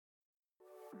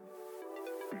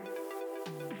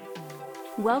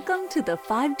Welcome to the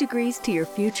 5 Degrees to Your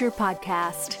Future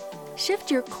podcast.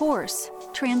 Shift your course,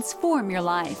 transform your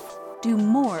life, do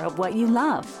more of what you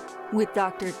love with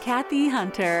Dr. Kathy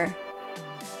Hunter.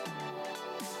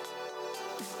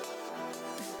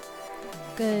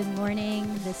 Good morning.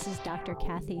 This is Dr.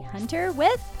 Kathy Hunter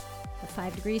with the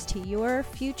 5 Degrees to Your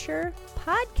Future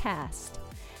podcast.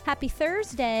 Happy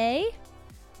Thursday.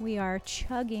 We are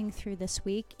chugging through this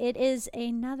week. It is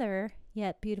another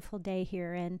yet beautiful day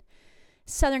here in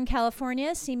Southern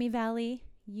California, Simi Valley,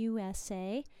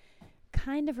 USA.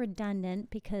 Kind of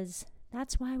redundant because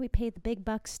that's why we pay the big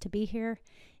bucks to be here.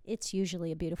 It's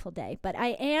usually a beautiful day, but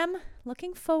I am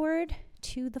looking forward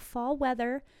to the fall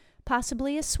weather,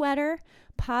 possibly a sweater,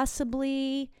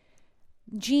 possibly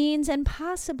jeans, and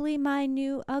possibly my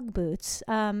new Ugg boots.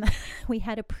 We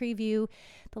had a preview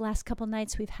the last couple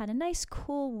nights. We've had a nice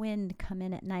cool wind come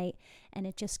in at night, and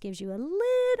it just gives you a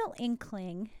little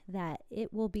inkling that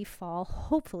it will be fall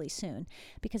hopefully soon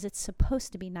because it's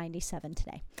supposed to be 97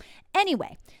 today.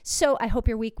 Anyway, so I hope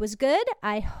your week was good.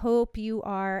 I hope you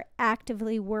are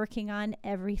actively working on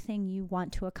everything you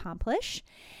want to accomplish.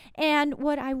 And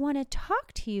what I want to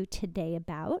talk to you today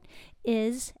about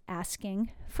is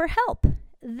asking for help.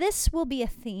 This will be a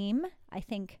theme I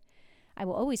think I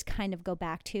will always kind of go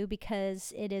back to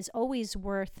because it is always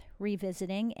worth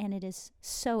revisiting, and it is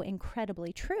so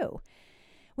incredibly true.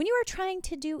 When you are trying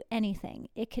to do anything,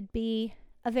 it could be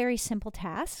a very simple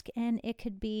task, and it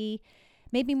could be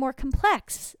maybe more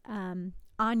complex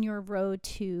on your road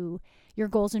to your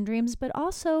goals and dreams, but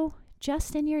also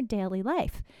just in your daily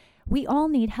life. We all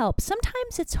need help.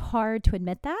 Sometimes it's hard to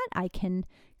admit that. I can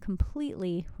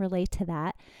completely relate to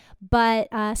that, but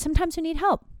sometimes we need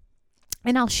help.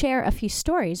 And I'll share a few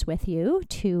stories with you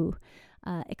to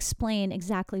explain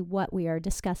exactly what we are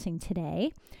discussing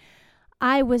today.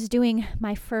 I was doing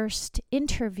my first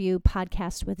interview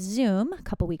podcast with Zoom a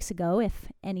couple weeks ago.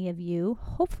 If any of you,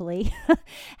 hopefully,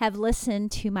 have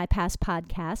listened to my past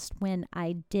podcast when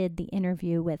I did the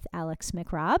interview with Alex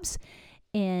McRobs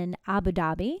in Abu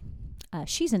Dhabi.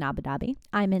 She's in Abu Dhabi.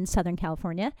 I'm in Southern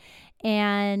California.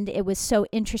 And it was so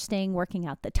interesting working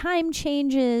out the time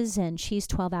changes, and she's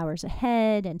 12 hours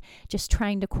ahead, and just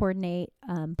trying to coordinate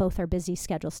both our busy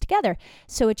schedules together.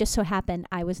 So it just so happened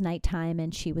I was nighttime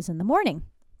and she was in the morning.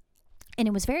 And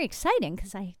it was very exciting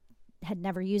because I had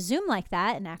never used Zoom like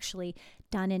that and actually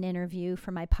done an interview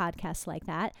for my podcast like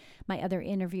that. My other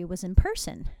interview was in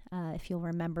person, if you'll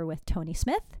remember, with Tony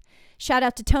Smith. Shout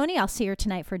out to Tony. I'll see her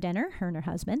tonight for dinner, her and her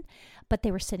husband. But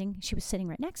she was sitting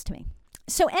right next to me.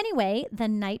 So anyway, the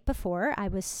night before, I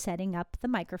was setting up the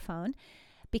microphone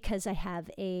because I have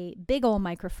a big old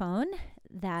microphone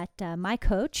that my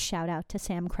coach, shout out to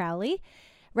Sam Crowley,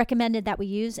 recommended that we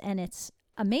use, and it's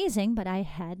amazing, but I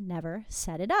had never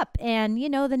set it up. And you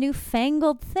know, the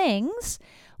newfangled things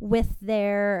with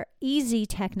their easy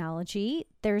technology,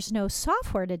 there's no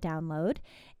software to download,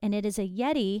 and it is a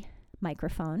Yeti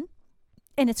microphone.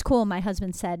 And it's cool. My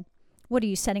husband said, "What are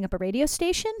you, setting up a radio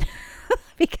station?"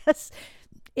 Because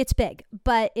it's big,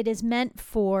 but it is meant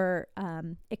for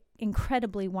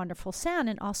incredibly wonderful sound,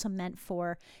 and also meant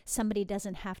for somebody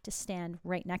doesn't have to stand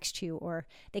right next to you, or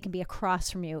they can be across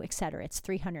from you, etc. It's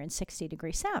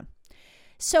 360-degree sound.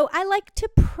 So I like to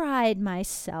pride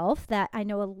myself that I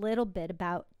know a little bit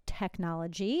about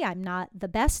technology. I'm not the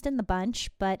best in the bunch,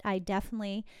 but I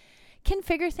definitely can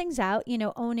figure things out. You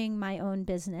know, owning my own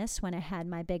business when I had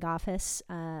my big office,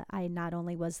 I not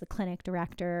only was the clinic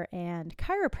director and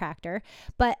chiropractor,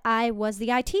 but I was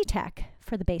the IT tech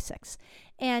for the basics.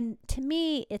 And to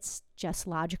me, it's just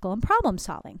logical and problem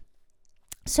solving.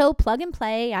 So plug and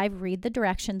play, I read the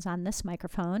directions on this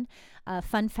microphone.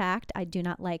 Fun fact, I do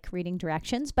not like reading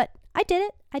directions, but I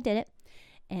did it.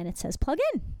 And it says plug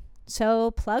in. So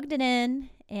plugged it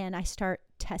in, and I start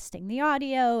testing the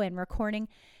audio and recording.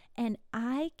 And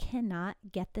I cannot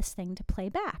get this thing to play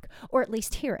back, or at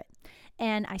least hear it.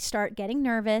 And I start getting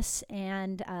nervous,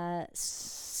 and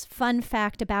fun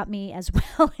fact about me as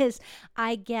well is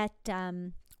I get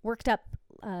worked up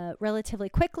relatively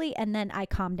quickly, and then I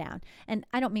calm down. And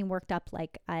I don't mean worked up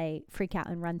like I freak out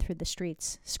and run through the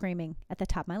streets screaming at the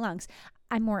top of my lungs.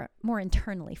 I more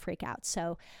internally freak out.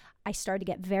 So I started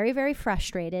to get very, very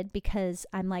frustrated because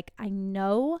I'm like, I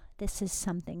know this is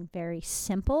something very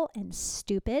simple and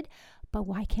stupid, but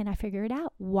why can't I figure it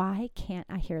out? Why can't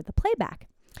I hear the playback?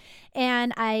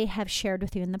 And I have shared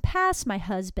with you in the past, my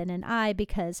husband and I,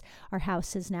 because our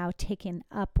house is now taken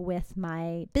up with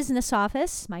my business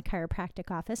office, my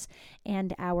chiropractic office,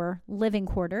 and our living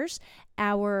quarters.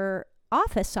 Our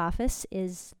office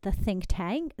is the think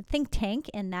tank,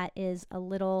 and that is a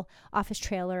little office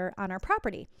trailer on our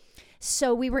property.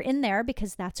 So we were in there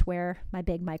because that's where my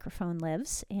big microphone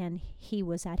lives, and he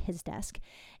was at his desk,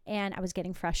 and I was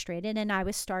getting frustrated, and I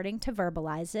was starting to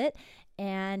verbalize it,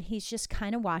 and he's just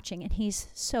kind of watching, and he's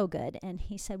so good. And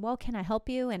he said, well, can I help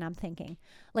you? And I'm thinking,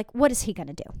 like, what is he going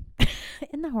to do?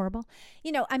 Isn't that horrible?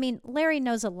 Larry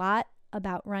knows a lot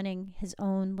about running his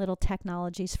own little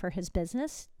technologies for his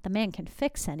business. The man can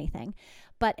fix anything.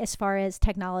 But as far as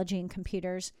technology and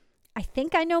computers, I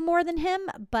think I know more than him,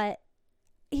 but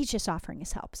he's just offering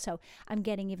his help. So I'm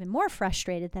getting even more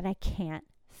frustrated that I can't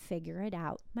figure it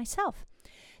out myself.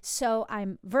 So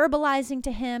I'm verbalizing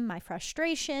to him my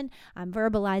frustration. I'm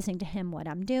verbalizing to him what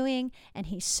I'm doing. And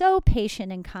he's so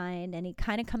patient and kind. And he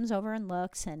kind of comes over and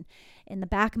looks. And in the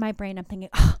back of my brain, I'm thinking,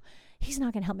 oh, he's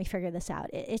not going to help me figure this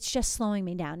out. It's just slowing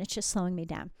me down. It's just slowing me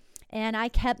down. And I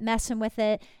kept messing with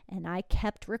it. And I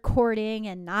kept recording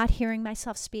and not hearing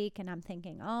myself speak. And I'm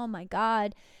thinking, oh my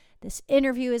God, this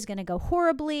interview is going to go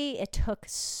horribly. It took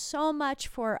so much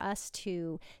for us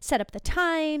to set up the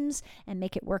times and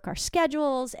make it work our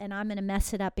schedules. And I'm going to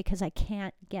mess it up because I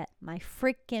can't get my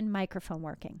freaking microphone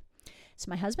working. So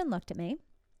my husband looked at me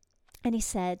and he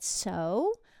said,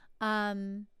 so,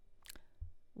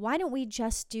 why don't we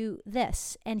just do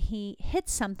this? And he hit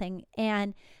something,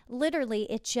 and literally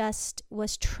it just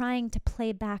was trying to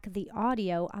play back the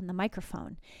audio on the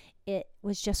microphone. It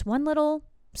was just one little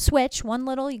switch,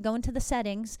 you go into the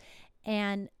settings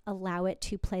and allow it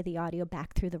to play the audio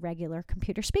back through the regular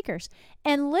computer speakers.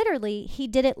 And literally he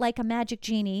did it like a magic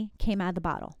genie came out of the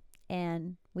bottle.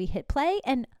 And we hit play,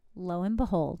 and lo and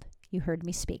behold, you heard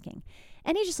me speaking.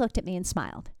 And he just looked at me and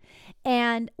smiled.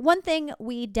 And one thing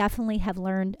we definitely have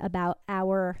learned about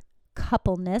our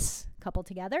couple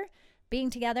together, being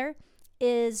together,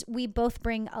 is we both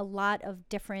bring a lot of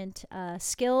different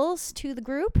skills to the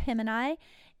group, him and I,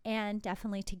 and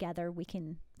definitely together we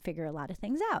can figure a lot of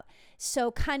things out. So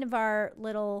kind of our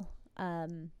little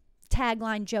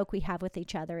tagline joke we have with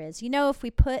each other is, if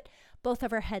we put both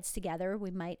of our heads together,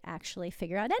 we might actually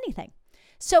figure out anything.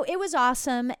 So it was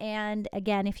awesome. And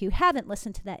again, if you haven't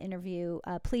listened to that interview,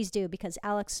 please do, because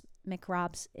Alex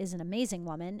McRobbs is an amazing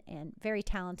woman and very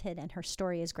talented, and her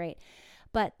story is great.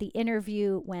 But the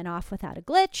interview went off without a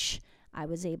glitch. I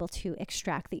was able to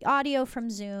extract the audio from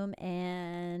Zoom,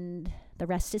 and the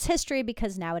rest is history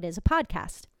because now it is a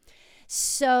podcast.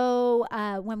 So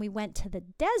when we went to the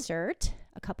desert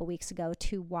a couple weeks ago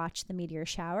to watch the meteor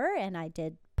shower, and I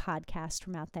did podcast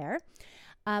from out there,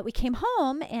 we came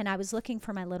home and I was looking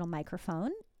for my little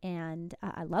microphone, and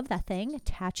I love that thing. It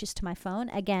attaches to my phone.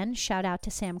 Again, shout out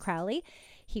to Sam Crowley.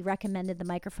 He recommended the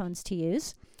microphones to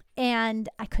use, and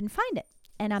I couldn't find it.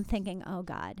 And I'm thinking, oh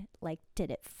God,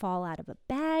 did it fall out of a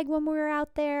bag when we were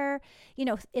out there?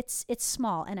 It's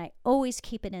small, and I always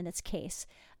keep it in its case.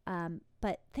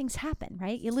 But things happen,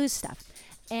 right? You lose stuff.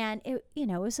 And it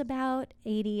was about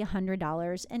 $80,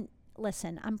 $100. And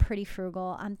listen, I'm pretty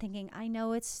frugal. I'm thinking, I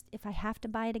know if I have to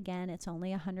buy it again, it's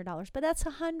only $100, but that's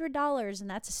 $100, and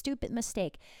that's a stupid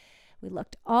mistake. We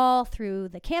looked all through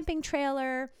the camping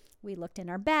trailer. We looked in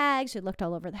our bags. We looked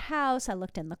all over the house. I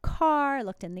looked in the car. I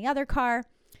looked in the other car.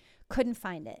 Couldn't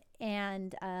find it.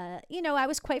 And, I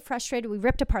was quite frustrated. We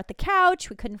ripped apart the couch.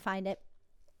 We couldn't find it.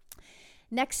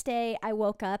 Next day, I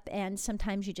woke up, and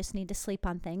sometimes you just need to sleep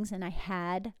on things, and I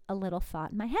had a little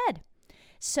thought in my head.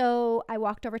 So I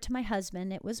walked over to my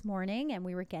husband. It was morning, and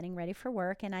we were getting ready for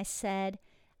work, and I said,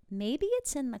 maybe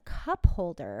it's in the cup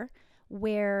holder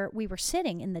where we were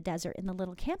sitting in the desert in the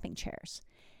little camping chairs.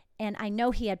 And I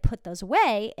know he had put those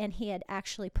away, and he had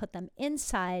actually put them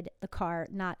inside the car,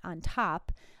 not on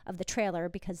top of the trailer,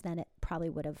 because then it probably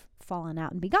would have fallen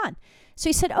out and be gone. So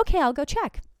he said, okay, I'll go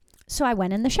check. So I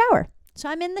went in the shower. So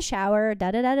I'm in the shower,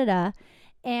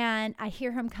 and I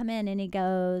hear him come in, and he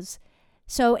goes,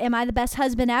 so am I the best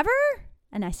husband ever?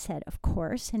 And I said, of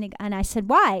course. And I said,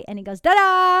 why? And he goes,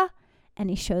 da-da! And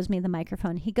he shows me the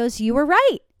microphone. He goes, you were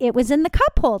right. It was in the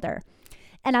cup holder.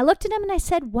 And I looked at him and I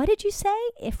said, what did you say?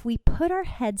 If we put our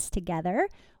heads together,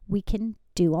 we can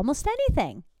do almost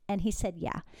anything. And he said,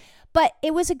 yeah. But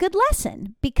it was a good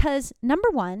lesson because, number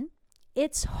one,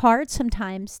 it's hard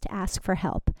sometimes to ask for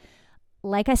help.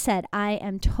 Like I said, I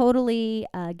am totally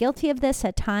guilty of this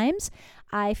at times.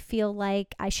 I feel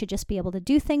like I should just be able to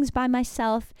do things by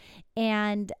myself.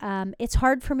 And it's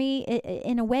hard for me.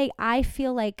 In a way, I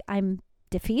feel like I'm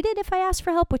defeated if I ask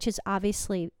for help, which is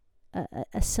obviously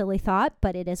a silly thought,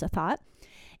 but it is a thought.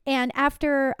 And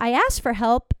after I ask for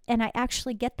help and I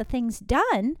actually get the things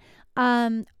done,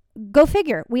 go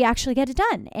figure, we actually get it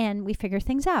done and we figure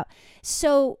things out.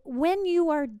 So when you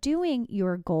are doing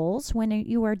your goals, when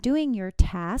you are doing your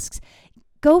tasks,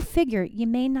 go figure, you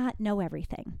may not know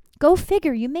everything. Go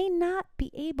figure, you may not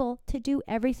be able to do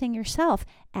everything yourself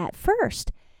at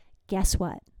first. Guess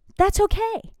what? That's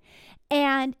okay.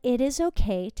 And it is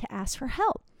okay to ask for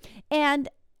help. And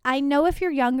I know if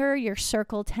you're younger, your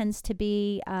circle tends to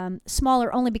be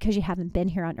smaller only because you haven't been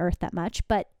here on earth that much,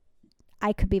 but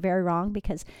I could be very wrong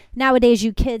because nowadays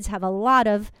you kids have a lot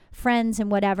of friends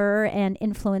and whatever and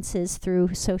influences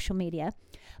through social media.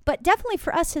 But definitely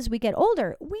for us as we get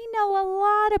older, we know a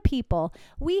lot of people.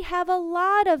 We have a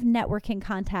lot of networking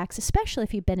contacts, especially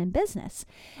if you've been in business.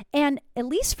 And at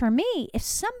least for me, if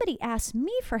somebody asks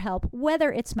me for help,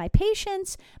 whether it's my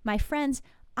patients, my friends,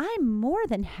 I'm more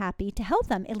than happy to help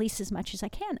them, at least as much as I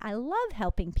can. I love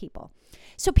helping people.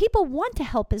 So people want to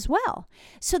help as well.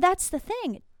 So that's the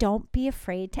thing. Don't be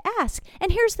afraid to ask.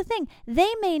 And here's the thing.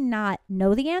 They may not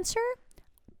know the answer,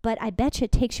 but I bet you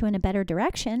it takes you in a better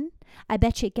direction. I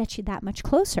bet you it gets you that much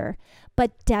closer.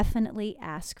 But definitely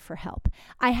ask for help.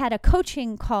 I had a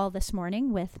coaching call this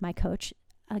morning with my coach.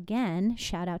 Again,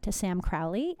 shout out to Sam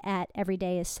Crowley at Every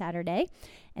Day is Saturday.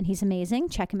 And he's amazing.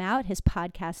 Check him out. His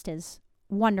podcast is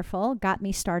wonderful. Got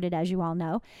me started, as you all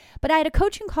know. But I had a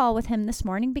coaching call with him this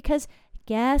morning because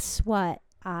guess what?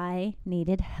 I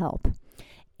needed help.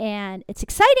 And it's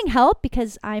exciting help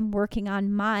because I'm working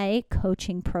on my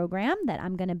coaching program that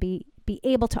I'm going to be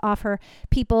able to offer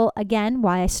people, again,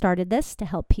 why I started this, to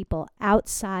help people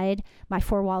outside my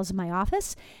four walls of my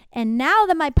office. And now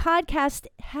that my podcast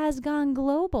has gone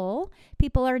global,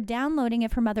 people are downloading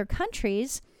it from other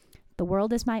countries. The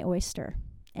world is my oyster.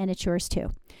 And it's yours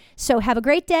too. So have a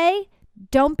great day.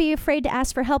 Don't be afraid to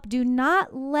ask for help. Do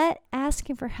not let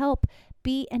asking for help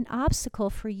be an obstacle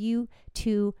for you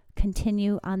to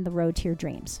continue on the road to your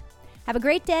dreams. Have a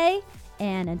great day.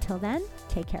 And until then,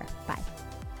 take care. Bye.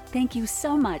 Thank you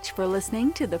so much for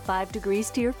listening to the 5 Degrees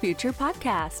to Your Future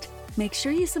podcast. Make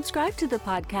sure you subscribe to the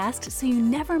podcast so you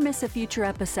never miss a future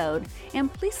episode.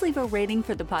 And please leave a rating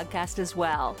for the podcast as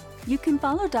well. You can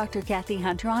follow Dr. Kathy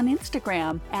Hunter on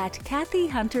Instagram at Kathy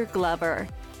Hunter Glover.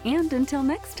 And until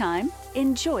next time,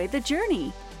 enjoy the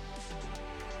journey.